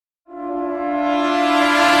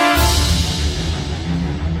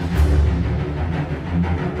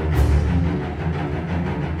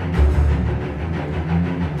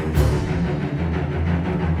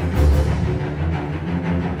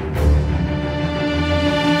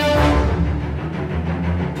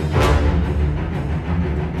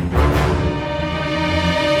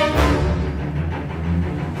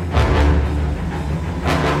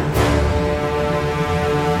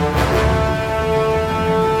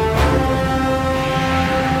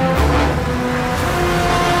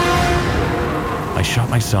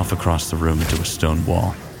myself across the room into a stone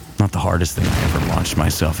wall. Not the hardest thing I ever launched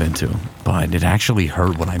myself into, but it actually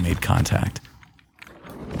hurt when I made contact.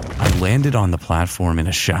 I landed on the platform in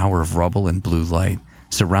a shower of rubble and blue light,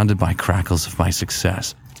 surrounded by crackles of my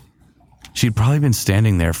success. She'd probably been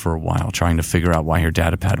standing there for a while, trying to figure out why her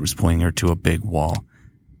datapad was pointing her to a big wall.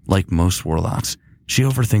 Like most warlocks, she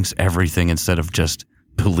overthinks everything instead of just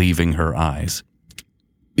believing her eyes.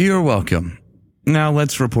 "You're welcome. Now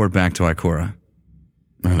let's report back to Ikora."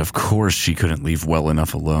 And of course she couldn't leave well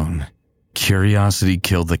enough alone. Curiosity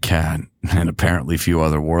killed the cat, and apparently a few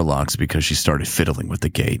other warlocks because she started fiddling with the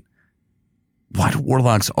gate. Why do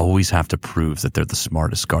warlocks always have to prove that they're the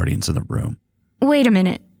smartest guardians in the room? Wait a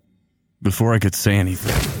minute. Before I could say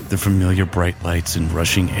anything, the familiar bright lights and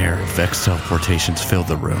rushing air of Vex teleportations filled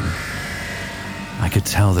the room. I could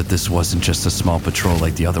tell that this wasn't just a small patrol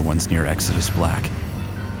like the other ones near Exodus Black.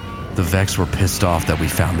 The Vex were pissed off that we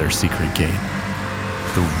found their secret gate.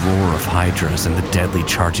 The roar of Hydras and the deadly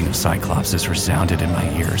charging of Cyclopses resounded in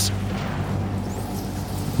my ears.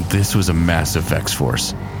 This was a massive Vex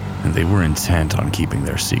force, and they were intent on keeping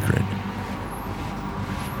their secret.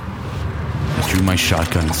 I drew my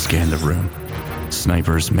shotgun and scanned the room.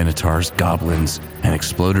 Snipers, minotaurs, goblins, and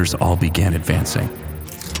exploders all began advancing.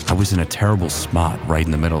 I was in a terrible spot right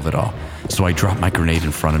in the middle of it all, so I dropped my grenade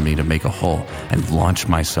in front of me to make a hole and launched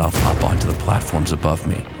myself up onto the platforms above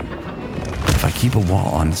me. If I keep a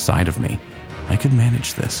wall on the side of me, I could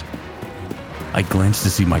manage this. I glanced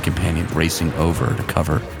to see my companion racing over to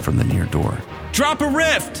cover from the near door. "Drop a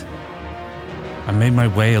rift!" I made my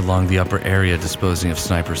way along the upper area, disposing of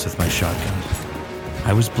snipers with my shotgun.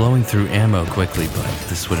 I was blowing through ammo quickly, but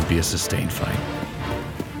this wouldn't be a sustained fight.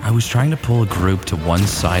 I was trying to pull a group to one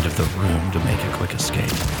side of the room to make a quick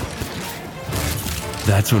escape.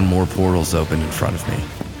 That's when more portals opened in front of me.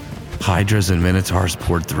 Hydras and minotaurs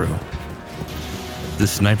poured through. The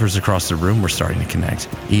snipers across the room were starting to connect,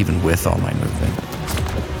 even with all my movement.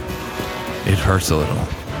 It hurts a little,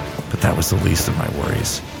 but that was the least of my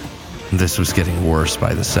worries. This was getting worse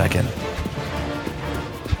by the second.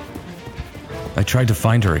 I tried to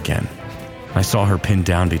find her again. I saw her pinned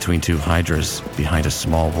down between two Hydras behind a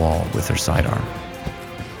small wall with her sidearm.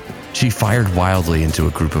 She fired wildly into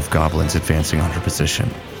a group of goblins advancing on her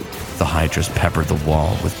position. The Hydras peppered the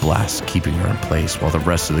wall with blasts, keeping her in place while the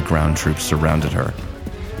rest of the ground troops surrounded her.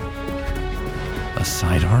 A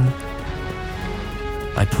sidearm?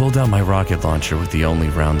 I pulled out my rocket launcher with the only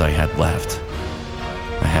round I had left.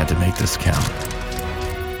 I had to make this count.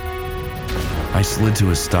 I slid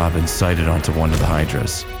to a stop and sighted onto one of the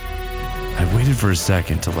Hydras. I waited for a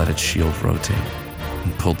second to let its shield rotate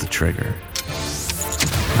and pulled the trigger.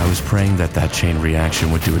 I was praying that that chain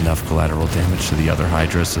reaction would do enough collateral damage to the other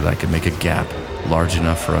Hydra so that I could make a gap large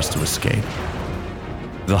enough for us to escape.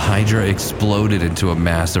 The Hydra exploded into a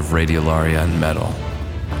mass of radiolaria and metal.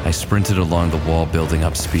 I sprinted along the wall building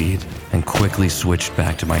up speed and quickly switched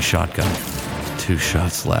back to my shotgun. 2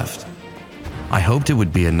 shots left. I hoped it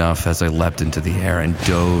would be enough as I leapt into the air and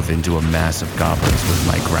dove into a mass of goblins with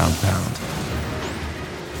my ground pound.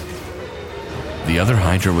 The other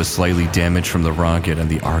Hydra was slightly damaged from the rocket and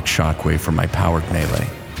the arc shockwave from my powered melee.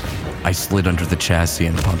 I slid under the chassis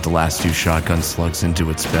and pumped the last 2 shotgun slugs into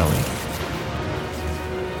its belly.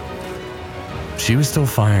 She was still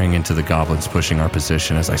firing into the goblins pushing our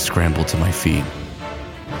position as I scrambled to my feet.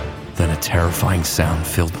 Then a terrifying sound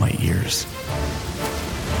filled my ears.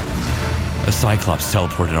 A Cyclops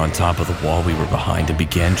teleported on top of the wall we were behind and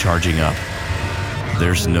began charging up.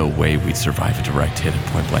 There's no way we'd survive a direct hit at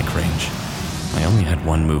point-blank range. I only had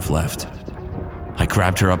one move left. I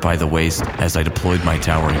grabbed her up by the waist as I deployed my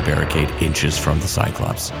towering barricade inches from the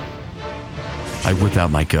Cyclops. I whip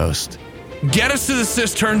out my ghost. "Get us to the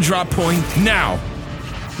cistern drop point, now!"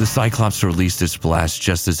 The Cyclops released its blast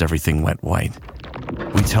just as everything went white.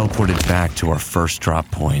 We teleported back to our first drop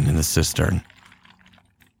point in the cistern.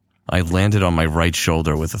 I landed on my right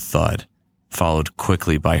shoulder with a thud, followed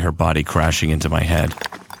quickly by her body crashing into my head.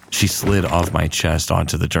 She slid off my chest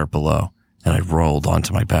onto the dirt below, and I rolled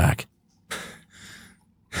onto my back.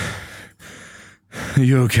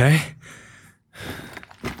 "You okay?"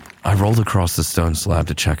 I rolled across the stone slab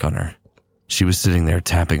to check on her. She was sitting there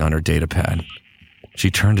tapping on her datapad.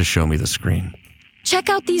 She turned to show me the screen. Check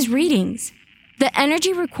out these readings. The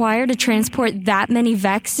energy required to transport that many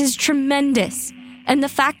Vex is tremendous. And the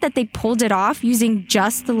fact that they pulled it off using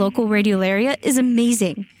just the local radiolaria is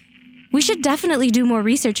amazing. We should definitely do more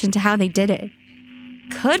research into how they did it.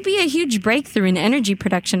 Could be a huge breakthrough in energy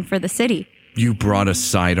production for the city. "You brought a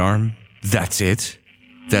sidearm? That's it?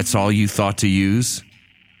 That's all you thought to use?"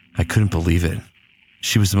 I couldn't believe it.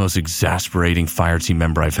 She was the most exasperating fire team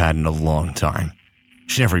member I've had in a long time.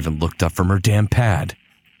 She never even looked up from her damn pad.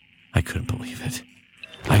 I couldn't believe it.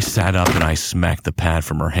 I sat up and I smacked the pad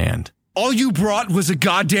from her hand. All you brought was a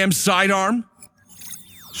goddamn sidearm?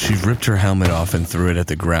 She ripped her helmet off and threw it at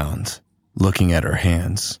the ground, looking at her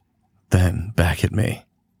hands, then back at me.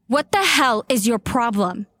 What the hell is your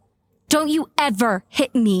problem? Don't you ever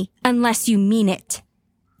hit me unless you mean it.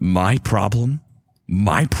 My problem?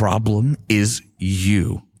 My problem is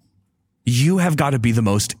you. You have got to be the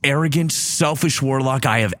most arrogant, selfish warlock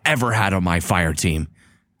I have ever had on my fire team.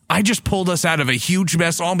 I just pulled us out of a huge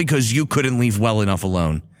mess all because you couldn't leave well enough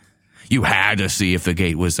alone. You had to see if the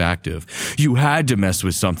gate was active. You had to mess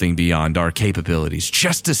with something beyond our capabilities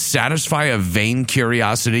just to satisfy a vain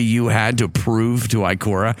curiosity you had to prove to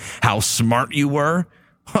Ikora how smart you were.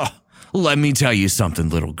 Huh. Let me tell you something,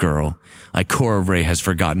 little girl. Ikora Ray has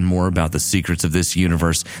forgotten more about the secrets of this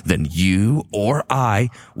universe than you or I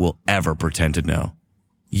will ever pretend to know.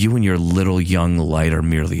 You and your little young light are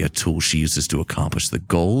merely a tool she uses to accomplish the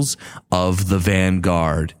goals of the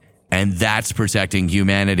Vanguard, and that's protecting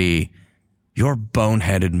humanity. Your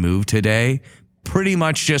boneheaded move today pretty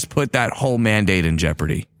much just put that whole mandate in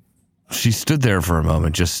jeopardy. She stood there for a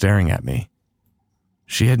moment, just staring at me.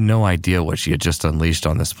 She had no idea what she had just unleashed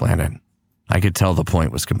on this planet. I could tell the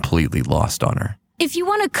point was completely lost on her. If you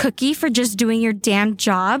want a cookie for just doing your damn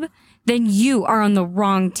job, then you are on the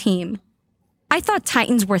wrong team. I thought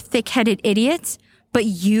Titans were thick-headed idiots, but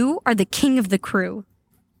you are the king of the crew.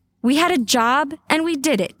 We had a job, and we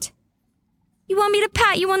did it. You want me to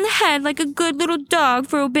pat you on the head like a good little dog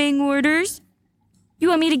for obeying orders? You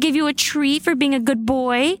want me to give you a treat for being a good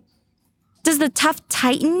boy? Does the tough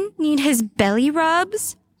Titan need his belly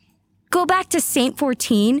rubs? Go back to Saint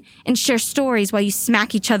 14 and share stories while you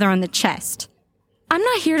smack each other on the chest. I'm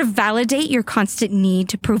not here to validate your constant need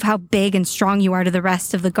to prove how big and strong you are to the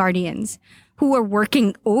rest of the Guardians, who are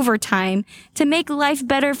working overtime to make life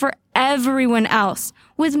better for everyone else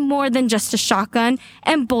with more than just a shotgun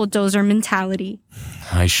and bulldozer mentality.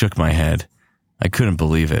 I shook my head. I couldn't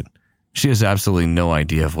believe it. She has absolutely no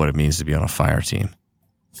idea of what it means to be on a fire team.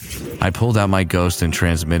 I pulled out my ghost and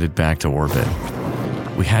transmitted back to orbit.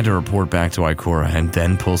 We had to report back to Ikora and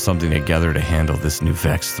then pull something together to handle this new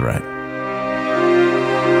Vex threat.